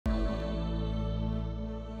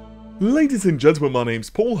Ladies and gentlemen, my name's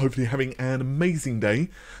Paul, hopefully having an amazing day.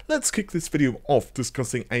 Let's kick this video off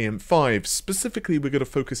discussing AM5. Specifically, we're going to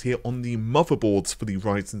focus here on the motherboards for the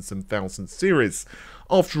Ryzen 7000 series.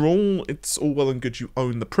 After all, it's all well and good you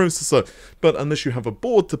own the processor, but unless you have a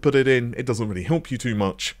board to put it in, it doesn't really help you too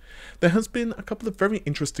much. There has been a couple of very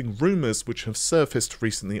interesting rumours which have surfaced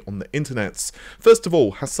recently on the internets. First of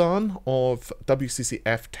all, Hassan of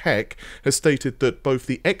WCCF Tech has stated that both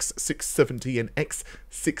the X670 and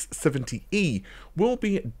X670E will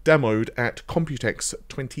be demoed at Computex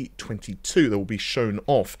 2022. They will be shown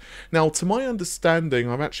off. Now, to my understanding,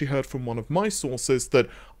 I've actually heard from one of my sources that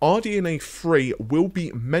RDNA 3 will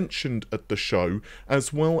be mentioned at the show,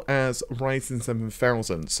 as well as Ryzen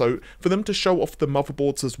 7000. So for them to show off the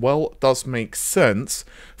motherboards as well does make sense.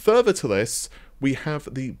 Further to this, we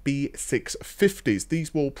have the B650s.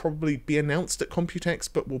 These will probably be announced at Computex,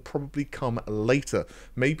 but will probably come later,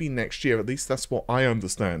 maybe next year. At least that's what I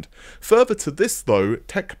understand. Further to this though,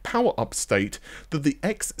 Tech Power Up state that the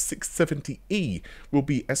X670E will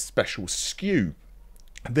be a special SKU.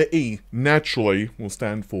 The E, naturally, will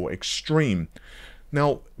stand for extreme.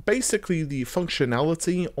 Now, basically the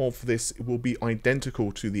functionality of this will be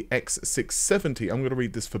identical to the X670. I'm going to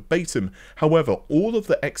read this verbatim. However, all of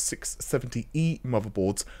the X670E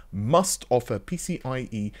motherboards must offer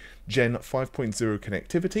PCIe Gen 5.0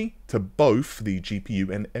 connectivity to both the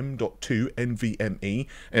GPU and M.2 NVMe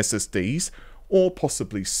SSDs, or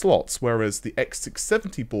possibly slots, whereas the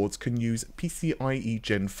X670 boards can use PCIe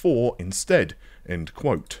Gen 4 instead. End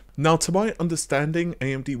quote. Now, to my understanding,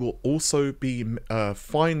 AMD will also be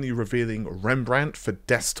finally revealing Rembrandt for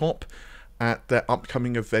desktop at their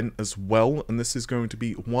upcoming event as well, and this is going to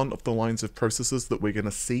be one of the lines of processors that we're going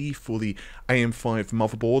to see for the AM5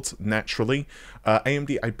 motherboards, naturally.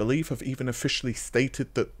 AMD, I believe, have even officially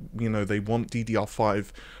stated that, you know, they want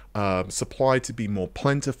DDR5 supply to be more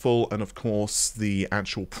plentiful, and of course the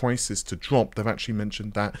actual prices to drop. They've actually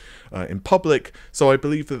mentioned that in public, so I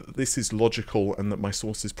believe that this is logical and that my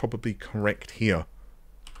source is probably correct here.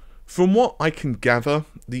 From what I can gather,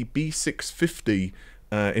 the B650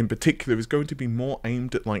 in particular is going to be more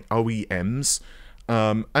aimed at like OEMs,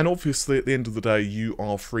 and obviously at the end of the day you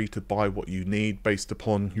are free to buy what you need based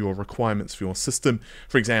upon your requirements for your system.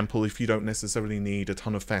 For example, if you don't necessarily need a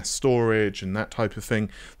ton of fast storage and that type of thing,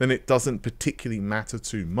 then it doesn't particularly matter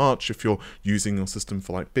too much if you're using your system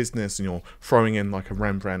for like business and you're throwing in like a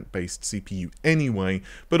Rembrandt based CPU anyway.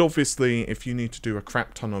 But obviously if you need to do a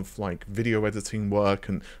crap ton of like video editing work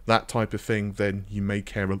and that type of thing, then you may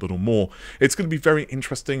care a little more. It's going to be very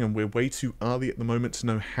interesting, and we're way too early at the moment to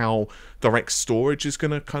know how direct storage is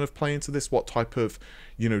going to kind of play into this, what type of,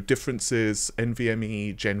 you know, differences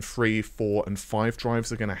NVMe Gen 3, 4 and 5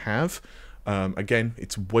 drives are going to have. Again,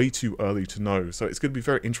 it's way too early to know, so it's going to be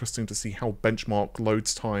very interesting to see how benchmark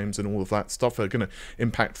loads times and all of that stuff are going to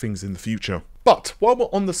impact things in the future. But while we're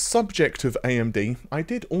on the subject of AMD, I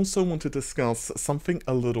did also want to discuss something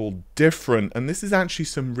a little different, and this is actually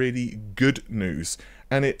some really good news,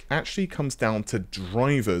 and it actually comes down to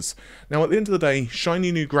drivers. Now, at the end of the day,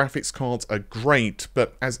 shiny new graphics cards are great,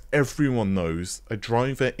 but as everyone knows, a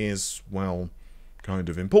driver is, well, kind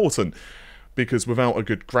of important. Because without a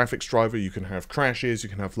good graphics driver, you can have crashes, you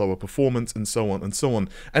can have lower performance, and so on and so on.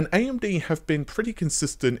 And AMD have been pretty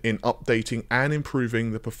consistent in updating and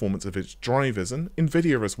improving the performance of its drivers, and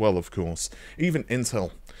Nvidia as well, of course, even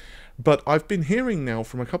Intel. But I've been hearing now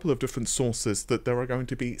from a couple of different sources that there are going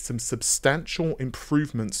to be some substantial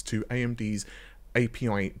improvements to AMD's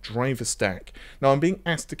API driver stack. Now, I'm being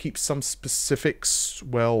asked to keep some specifics,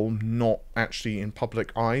 well, not actually in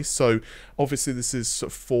public eye, so obviously this is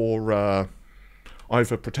for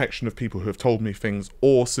either protection of people who have told me things,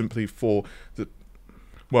 or simply for the,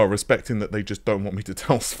 well, respecting that they just don't want me to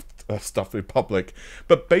tell stuff in public.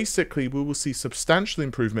 But basically, we will see substantial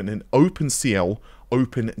improvement in OpenCL,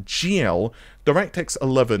 OpenGL, DirectX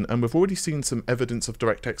 11, and we've already seen some evidence of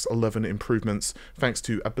DirectX 11 improvements thanks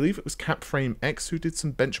to, I believe it was CapFrameX who did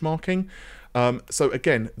some benchmarking. So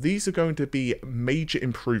again, these are going to be major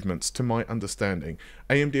improvements to my understanding.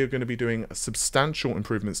 AMD are going to be doing substantial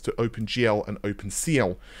improvements to OpenGL and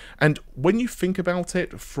OpenCL. And when you think about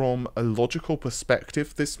it from a logical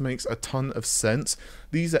perspective, this makes a ton of sense.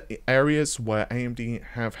 These are areas where AMD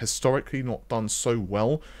have historically not done so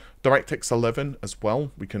well. DirectX 11 as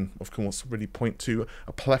well, we can of course really point to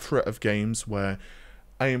a plethora of games where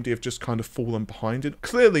AMD have just kind of fallen behind it.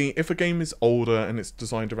 Clearly, if a game is older and it's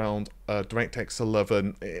designed around DirectX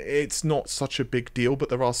 11, it's not such a big deal, but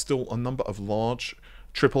there are still a number of large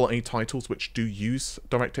AAA titles which do use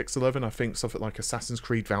DirectX 11. I think something like Assassin's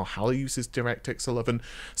Creed Valhalla uses DirectX 11.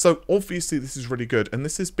 So obviously this is really good, and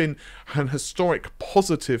this has been an historic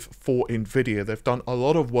positive for Nvidia. They've done a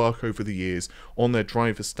lot of work over the years on their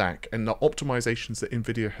driver stack, and the optimizations that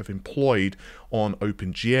Nvidia have employed on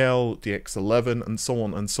OpenGL, DX11, and so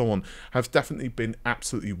on have definitely been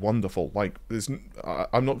absolutely wonderful. Like,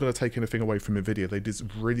 I'm not going to take anything away from Nvidia. They did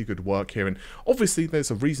really good work here, and obviously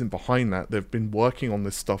there's a reason behind that. They've been working on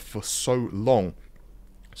this stuff for so long.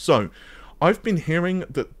 So I've been hearing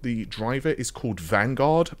that the driver is called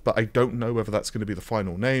Vanguard, but I don't know whether that's going to be the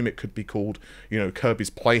final name. It could be called, you know, Kirby's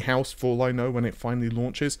Playhouse, for all I know, when it finally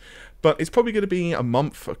launches. But it's probably going to be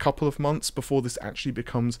a couple of months before this actually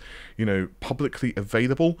becomes, you know, publicly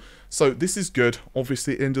available. So this is good.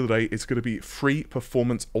 Obviously, at the end of the day, it's going to be free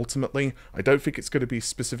performance ultimately. I don't think it's going to be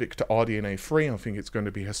specific to RDNA 3. I think it's going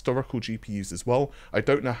to be historical GPUs as well. I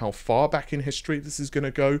don't know how far back in history this is going to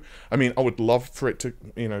go. I mean, I would love for it to,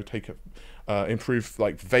 you know, improve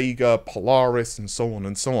like Vega, Polaris, and so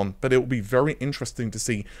on, but it will be very interesting to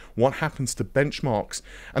see what happens to benchmarks.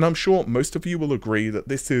 And I'm sure most of you will agree that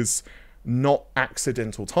this is not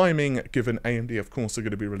accidental timing, given AMD of course are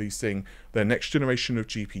going to be releasing their next generation of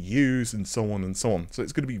GPUs and so on. So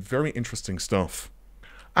it's going to be very interesting stuff.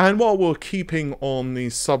 And while we're keeping on the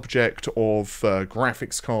subject of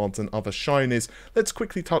graphics cards and other shinies, let's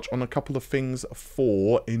quickly touch on a couple of things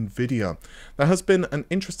for Nvidia. There has been an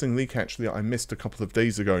interesting leak actually I missed a couple of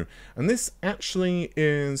days ago, and this actually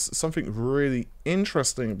is something really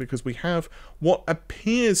interesting because we have what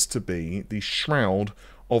appears to be the shroud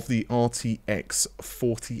of the RTX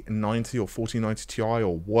 4090 or 4090 Ti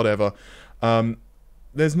or whatever.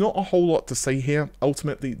 There's not a whole lot to say here.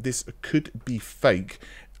 Ultimately, this could be fake.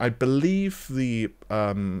 I believe the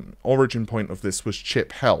origin point of this was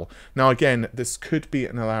chip hell. Now again, this could be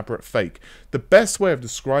an elaborate fake. The best way of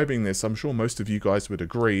describing this, I'm sure most of you guys would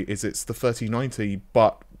agree, is it's the 3090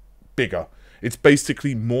 but bigger. It's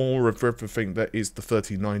basically more of everything that is the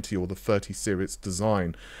 3090 or the 30 series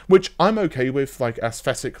design, which I'm okay with. Like,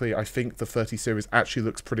 aesthetically, I think the 30 series actually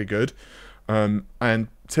looks pretty good. And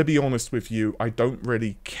to be honest with you, I don't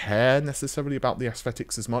really care necessarily about the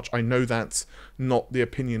aesthetics as much. I know that's not the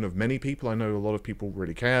opinion of many people. I know a lot of people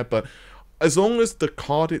really care, but as long as the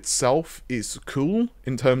card itself is cool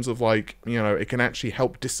in terms of, like, you know, it can actually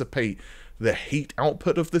help dissipate the heat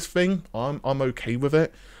output of this thing, I'm okay with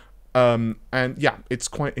it. And yeah, it's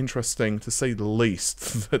quite interesting to say the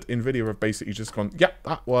least that Nvidia have basically just gone, yeah,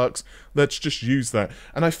 that works, let's just use that.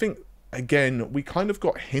 And I think, again, we kind of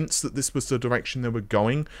got hints that this was the direction they were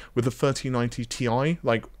going with the 3090 Ti.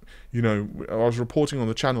 Like, you know, I was reporting on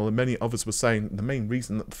the channel and many others were saying the main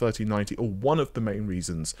reason that the 3090, or one of the main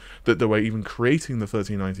reasons that they were even creating the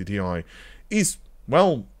 3090 Ti is,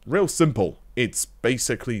 well, real simple. It's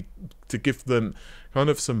basically to give them kind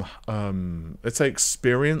of some, let's say,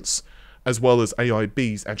 experience, as well as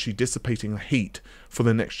AIBs actually dissipating the heat for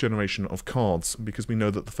the next generation of cards, because we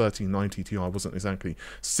know that the 3090 Ti wasn't exactly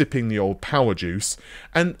sipping the old power juice.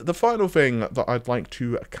 And the final thing that I'd like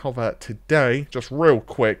to cover today, just real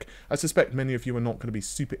quick, I suspect many of you are not going to be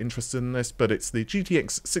super interested in this, but it's the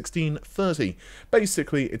GTX 1630.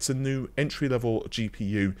 Basically, it's a new entry-level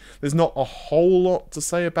GPU. There's not a whole lot to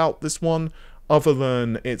say about this one, other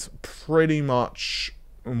than it's pretty much,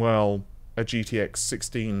 well, a GTX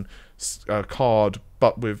 16 card,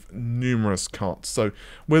 but with numerous cards. So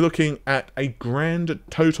we're looking at a grand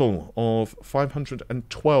total of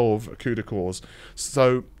 512 CUDA cores.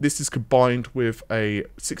 So this is combined with a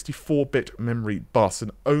 64-bit memory bus and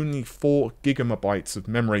only 4 gigabytes of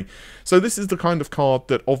memory. So this is the kind of card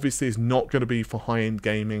that obviously is not going to be for high-end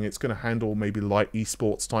gaming. It's going to handle maybe light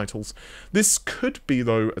esports titles. This could be,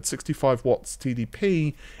 though, at 65 watts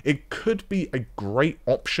TDP, it could be a great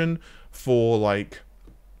option for, like,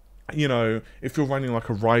 you know, if you're running like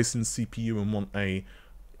a Ryzen CPU and want a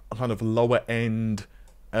kind of lower end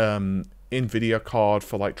Nvidia card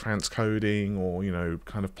for like transcoding or, you know,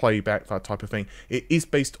 kind of playback, that type of thing. It is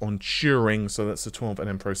based on Turing, so that's a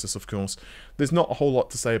 12nm process, of course. There's not a whole lot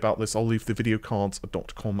to say about this. I'll leave the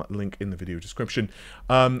videocards.com link in the video description.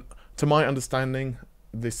 To my understanding,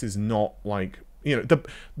 this is not like, you know, the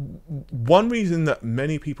one reason that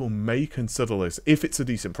many people may consider this, if it's a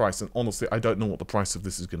decent price, and honestly, I don't know what the price of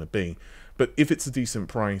this is going to be, but if it's a decent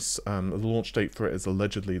price, the launch date for it is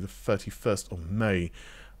allegedly the 31st of May.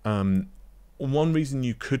 One reason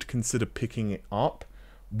you could consider picking it up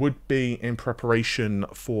would be in preparation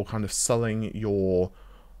for kind of selling your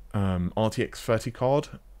RTX 30 card,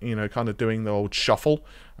 you know, kind of doing the old shuffle.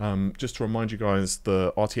 Just to remind you guys,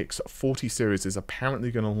 the RTX 40 series is apparently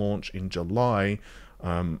going to launch in July.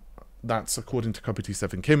 that's according to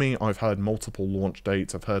Cub87 Kimmy. I've heard multiple launch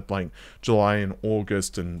dates. I've heard like July and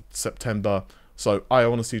August and September. So I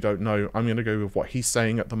honestly don't know. I'm going to go with what he's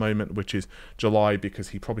saying at the moment, which is July, because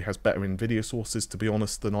he probably has better Nvidia sources, to be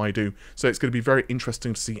honest, than I do. So it's going to be very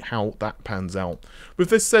interesting to see how that pans out. With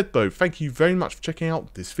this said, though, thank you very much for checking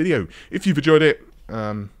out this video. If you've enjoyed it,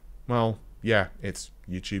 well, yeah, it's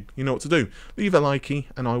YouTube. You know what to do. Leave a likey,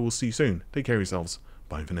 and I will see you soon. Take care of yourselves.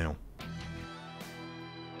 Bye for now.